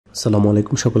আসসালামু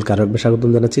আলাইকুম, সকলকে আরো একবার স্বাগতম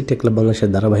জানাচ্ছি টেক ক্লাব বাংলাদেশের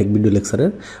ধারাবাহিক ভিডিও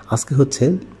লেকচারের। আজকে হচ্ছে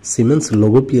সিমেন্স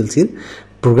লোগো পিএলসির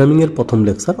প্রোগ্রামিং এর প্রথম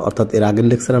লেকচার, অর্থাৎ এর আগের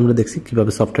লেকচারে আমরা দেখছি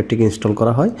কিভাবে সফটওয়্যারটিকে ইনস্টল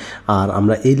করা হয়, আর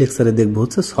আমরা এই লেকচারে দেখব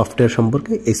হচ্ছে সফটওয়্যার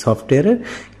সম্পর্কে, এই সফটওয়্যারের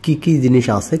কি কি জিনিস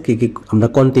আছে, কি কি আমরা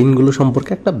কন্টেন্টগুলো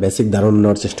সম্পর্কে একটা বেসিক ধারণা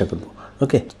নেওয়ার চেষ্টা করব।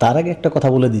 ওকে, তার আগে একটা কথা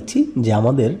বলে দিচ্ছি যে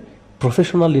আমাদের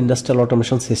প্রফেশনাল ইন্ডাস্ট্রিয়াল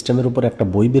অটোমেশন সিস্টেমের উপর একটা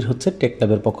বই বের হচ্ছে টেক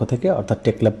ল্যাবের পক্ষ থেকে, অর্থাৎ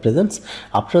টেক ল্যাব প্রেজেন্টস।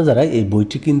 আপনারা যারা এই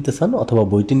বইটি কিনতে চান অথবা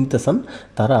বইটি নিতে চান,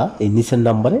 তারা এই নিচের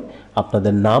নাম্বারে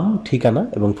আপনাদের নাম, ঠিকানা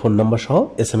এবং ফোন নাম্বার সহ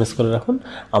SMS করে রাখুন।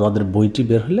 আমাদের বইটি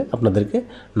বের হলে আপনাদেরকে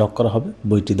নক করা হবে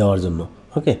বইটি দেওয়ার জন্য।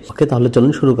 ওকে, তাহলে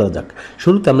চলুন শুরু করা যাক।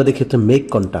 শুরুতে আমরা দেখি হচ্ছে মেক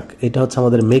কন্ট্যাক্ট। এটা হচ্ছে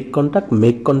আমাদের মেক কন্ট্যাক্ট।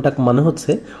 মেক কন্ট্যাক্ট মানে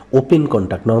হচ্ছে ওপেন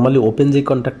কন্ট্যাক্ট। নর্মালি ওপেন যে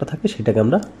কন্ট্যাক্টটা থাকে সেটাকে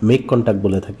আমরা মেক কন্ট্যাক্ট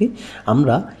বলে থাকি।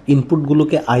 আমরা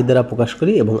ইনপুটগুলোকে আই দ্বারা প্রকাশ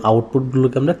করি এবং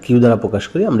আউটপুটগুলোকে আমরা কিউ দ্বারা প্রকাশ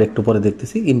করি। আমরা একটু পরে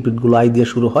দেখতেছি। ইনপুটগুলো আই দিয়ে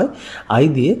শুরু হয়, আই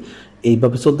দিয়ে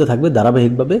এইভাবে চলতে থাকবে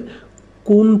ধারাবাহিকভাবে।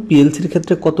 কোন পিএলসির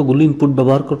ক্ষেত্রে কতগুলো ইনপুট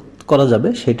ব্যবহার করা যাবে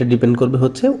সেটা ডিপেন্ড করবে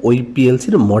হচ্ছে ওই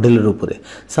পিএলসির মডেলের উপরে।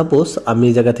 সাপোজ আমি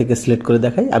এই জায়গা থেকে সিলেক্ট করে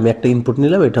দেখাই, আমি একটা ইনপুট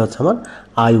নিলাম, এটা হচ্ছে আমার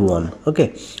I1। ওকে,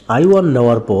 I1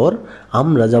 নেওয়ার পর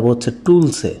আমরা যাব হচ্ছে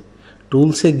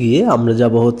টুলসে গিয়ে আমরা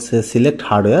যাব হচ্ছে সিলেক্ট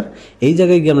হার্ডওয়্যার। এই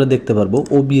জায়গায় গিয়ে আমরা দেখতে পারবো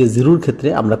OBA 0 ক্ষেত্রে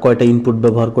আমরা কয়টা ইনপুট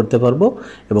ব্যবহার করতে পারবো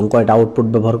এবং কয়টা আউটপুট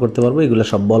ব্যবহার করতে পারবো, এগুলো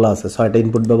সব বলা আছে। 6টা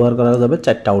ইনপুট ব্যবহার করা যাবে,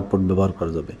 4টা আউটপুট ব্যবহার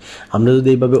করা যাবে। আমরা যদি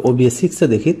এইভাবে OBA 6-এ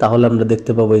দেখি তাহলে আমরা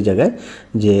দেখতে পাবো এই জায়গায়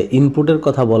যে ইনপুটের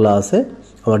কথা বলা আছে।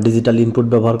 আমার ডিজিটাল ইনপুট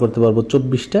ব্যবহার করতে পারবো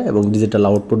 24টা এবং ডিজিটাল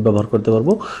আউটপুট ব্যবহার করতে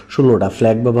পারবো 16টা,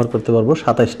 ফ্ল্যাগ ব্যবহার করতে পারবো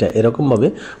 27টা। এরকমভাবে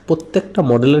প্রত্যেকটা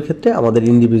মডেলের ক্ষেত্রে আমাদের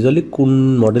ইন্ডিভিজুয়ালি কোন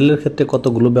মডেলের ক্ষেত্রে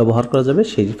কতগুলো ব্যবহার করা যাবে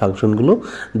সেই ফাংশনগুলো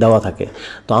দেওয়া থাকে।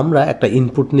 তো আমরা একটা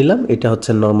ইনপুট নিলাম, এটা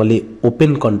হচ্ছে নর্মালি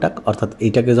ওপেন কন্ট্যাক্ট, অর্থাৎ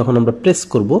এইটাকে যখন আমরা প্রেস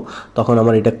করব তখন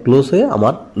আমার এটা ক্লোজ হয়ে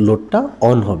আমার লোডটা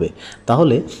অন হবে।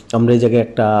 তাহলে আমরা এই জায়গায়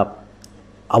একটা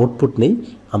আউটপুট নেই,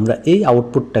 আমরা এই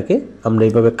আউটপুটটাকে আমরা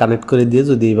এইভাবে কানেক্ট করে দিয়ে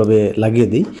যদি এইভাবে লাগিয়ে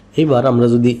দিই, এইবার আমরা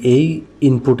যদি এই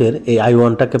ইনপুটের এই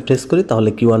I1টাকে প্রেস করি তাহলে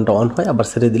Q1টা অন হয়, আবার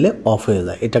ছেড়ে দিলে অফ হয়ে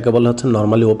যায়। এটাকে বলা হচ্ছে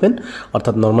নর্মালি ওপেন,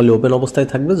 অর্থাৎ নর্মালি ওপেন অবস্থায়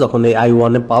থাকবে। যখন এই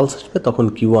I1-এ পালস আসবে তখন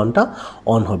Q1টা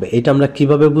অন হবে। এটা আমরা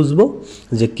কিভাবে বুঝবো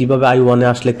যে কিভাবে I1-এ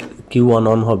আসলে Q1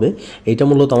 অন হবে? এটা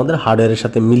মূলত আমাদের হার্ডওয়্যারের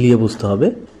সাথে মিলিয়ে বুঝতে হবে।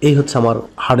 এই হচ্ছে আমার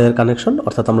হার্ডওয়্যার কানেকশন,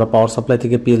 অর্থাৎ আমরা পাওয়ার সাপ্লাই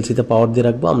থেকে পিএলসিতে পাওয়ার দিয়ে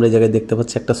রাখবো। আমরা এই জায়গায় দেখতে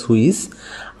পাচ্ছি একটা সুইচ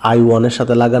I1-এর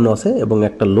সাথে লাগানো আছে এবং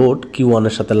একটা লোড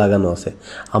Q1-এর সাথে লাগানো আছে।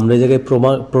 আমরা এই জায়গায়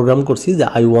প্রোগ্রাম করছি যে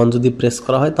I1 যদি প্রেস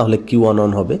করা হয় তাহলে Q1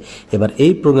 অন হবে। এবার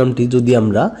এই প্রোগ্রামটি যদি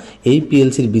আমরা এই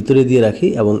পিএলসির ভিতরে দিয়ে রাখি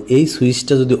এবং এই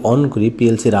সুইচটা যদি অন করি,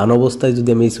 পিএলসি রান অবস্থায় যদি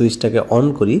আমি এই সুইচটাকে অন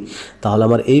করি তাহলে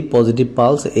আমার এই পজিটিভ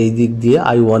পালস এই দিক দিয়ে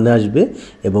I1-এ আসবে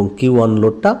এবং Q1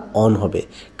 লোডটা অন হবে।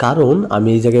 কারণ আমি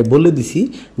এই জায়গায় বলে দিছি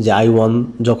যে I1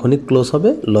 যখনই ক্লোজ হবে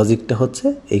লজিকটা হচ্ছে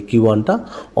এই Q1টা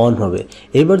অন হবে।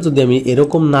 এবার যদি আমি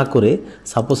এরকম না করে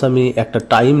সাপোজ আমি একটা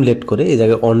টাইম লেট করে, এই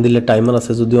জায়গায় অন দিলে টাইমার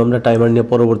আছে, যদিও আমরা টাইমার নিয়ে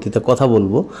পরবর্তীতে কথা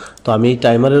বলবো। তো আমি এই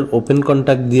টাইমারের ওপেন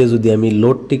কন্ট্যাক্ট দিয়ে যদি আমি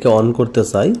লোডটিকে অন করতে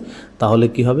চাই তাহলে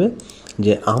কি হবে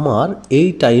যে আমার এই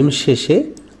টাইম শেষে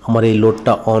আমার এই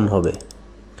লোডটা অন হবে।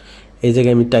 এই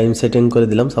জায়গায় আমি টাইম সেটিং করে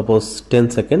দিলাম সাপোজ 10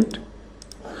 সেকেন্ড,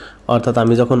 অর্থাৎ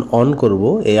আমি যখন অন করব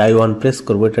এই I1 প্রেস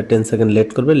করব, এটা 10 সেকেন্ড লেট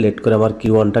করবে, লেট করে আমার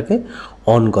Q1টাকে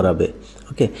অন করাবে।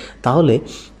 ওকে, তাহলে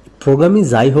প্রোগ্রামই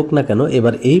যাই হোক না কেন,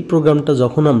 এবার এই প্রোগ্রামটা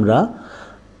যখন আমরা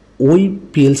ওই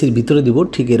পিএলসির ভিতরে দিব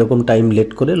ঠিক এরকম টাইম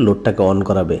লেট করে লোডটাকে অন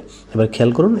করাবে। এবার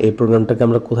খেয়াল করুন এই প্রোগ্রামটাকে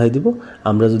আমরা কোথায় দিব।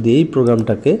 আমরা যদি এই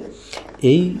প্রোগ্রামটাকে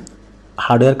এই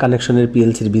হার্ডওয়্যার কানেকশনের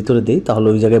পিএলসির ভিতরে দেই তাহলে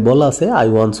ওই জায়গায় বলা আছে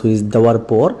I1 সুইচ দেওয়ার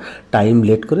পর টাইম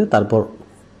লেট করে তারপর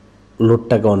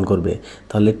লোডটাকে অন করবে।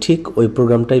 তাহলে ঠিক ওই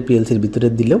প্রোগ্রামটাই পিএলসির ভিতরে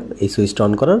দিলেও এই সুইচটা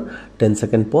অন করার 10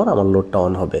 সেকেন্ড পর আমার লোডটা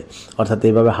অন হবে। অর্থাৎ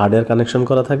এইভাবে হার্ডওয়্যার কানেকশন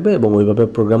করা থাকবে এবং ওইভাবে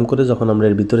প্রোগ্রাম করে যখন আমরা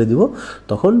এর ভিতরে দিব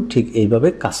তখন ঠিক এইভাবে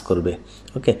কাজ করবে।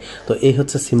 ওকে, তো এই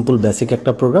হচ্ছে সিম্পল বেসিক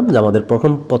একটা প্রোগ্রাম যা আমাদের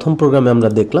প্রথম প্রোগ্রামে আমরা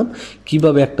দেখলাম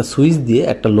কিভাবে একটা সুইচ দিয়ে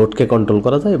একটা লোডকে কন্ট্রোল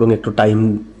করা যায় এবং একটু টাইম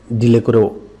ডিলে করেও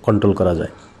কন্ট্রোল করা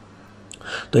যায়।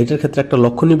 তো এটার ক্ষেত্রে একটা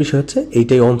লক্ষণীয় বিষয় হচ্ছে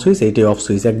এইটাই অন সুইচ, এইটাই অফ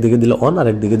সুইচ। একদিকে দিলে অন আর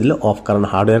একদিকে দিলে অফ, কারণ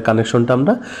হার্ডওয়্যার কানেকশনটা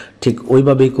আমরা ঠিক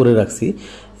ওইভাবেই করে রাখছি।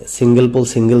 সিঙ্গেল পোল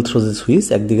সিঙ্গেল থ্রো যে সুইচ,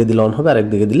 একদিকে দিলে অন হবে আর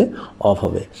একদিকে দিলে অফ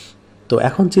হবে। তো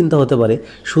এখন চিন্তা হতে পারে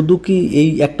শুধু কি এই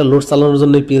একটা লোড চালানোর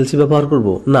জন্য পিএলসি ব্যবহার করব?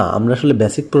 না, আমরা আসলে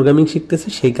বেসিক প্রোগ্রামিং শিখতেছি,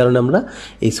 সেই কারণে আমরা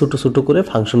এই ছোটো ছোটো করে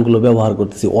ফাংশনগুলো ব্যবহার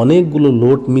করতেছি। অনেকগুলো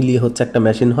লোড মিলিয়ে হচ্ছে একটা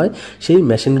মেশিন হয়, সেই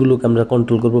মেশিনগুলোকে আমরা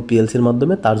কন্ট্রোল করব পিএলসির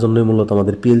মাধ্যমে। তার জন্যই মূলত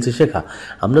আমাদের পিএলসি শেখা।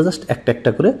 আমরা জাস্ট একটা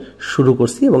একটা করে শুরু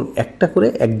করছি এবং একটা করে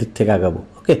একদিক থেকে আগাবো।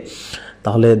 ওকে,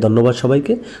 তাহলে ধন্যবাদ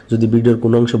সবাইকে। যদি ভিডিওর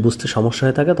কোনো অংশ বুঝতে সমস্যা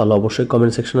হয়ে থাকে তাহলে অবশ্যই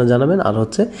কমেন্ট সেকশনে জানাবেন। আর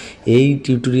হচ্ছে এই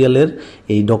টিউটোরিয়ালের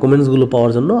এই ডকুমেন্টসগুলো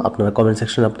পাওয়ার জন্য আপনারা কমেন্ট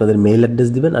সেকশনে আপনাদের মেইল অ্যাড্রেস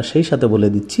দিবেন। আর সেই সাথে বলে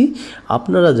দিচ্ছি,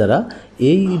 আপনারা যারা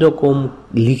এই রকম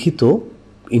লিখিত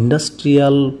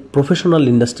প্রফেশনাল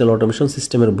ইন্ডাস্ট্রিয়াল অটোমেশন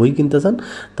সিস্টেমের বই কিনতে চান,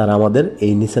 তারা আমাদের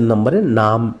এই নিচের নাম্বারে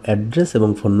নাম, অ্যাড্রেস এবং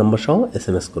ফোন নাম্বার সহ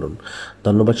SMS করুন।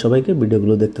 ধন্যবাদ সবাইকে,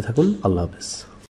 ভিডিওগুলো দেখতে থাকুন। আল্লাহ হাফেজ।